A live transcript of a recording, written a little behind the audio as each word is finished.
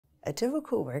A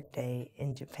typical workday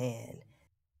in Japan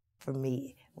for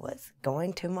me was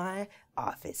going to my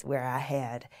office where I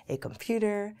had a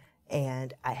computer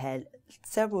and I had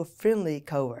several friendly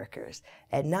coworkers.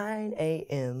 At 9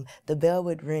 a.m., the bell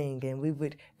would ring and we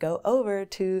would go over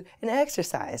to an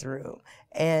exercise room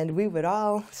and we would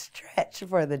all stretch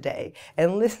for the day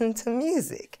and listen to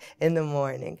music in the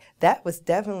morning. That was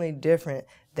definitely different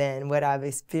than what I've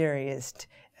experienced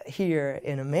here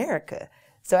in America.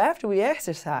 So after we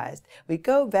exercised, we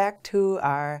go back to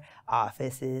our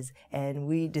offices and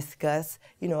we discuss,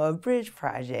 a bridge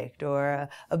project or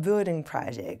a building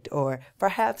project or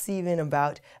perhaps even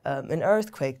about an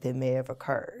earthquake that may have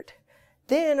occurred.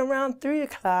 Then around 3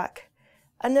 o'clock,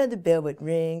 another bell would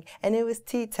ring and it was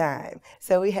tea time.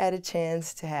 So we had a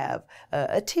chance to have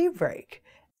a tea break.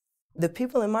 The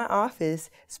people in my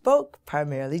office spoke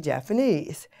primarily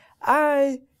Japanese.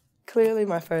 Clearly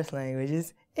my first language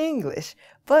is English,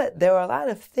 but there were a lot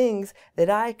of things that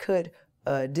I could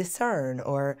discern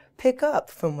or pick up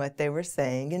from what they were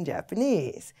saying in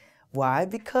Japanese. Why?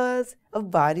 Because of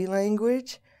body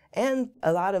language and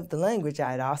a lot of the language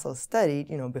I had also studied,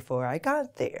 before I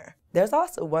got there. There's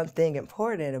also one thing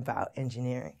important about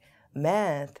engineering.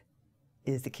 Math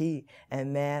is the key,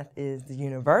 and math is the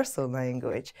universal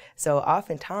language. So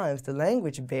oftentimes the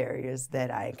language barriers that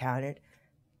I encountered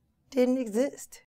didn't exist.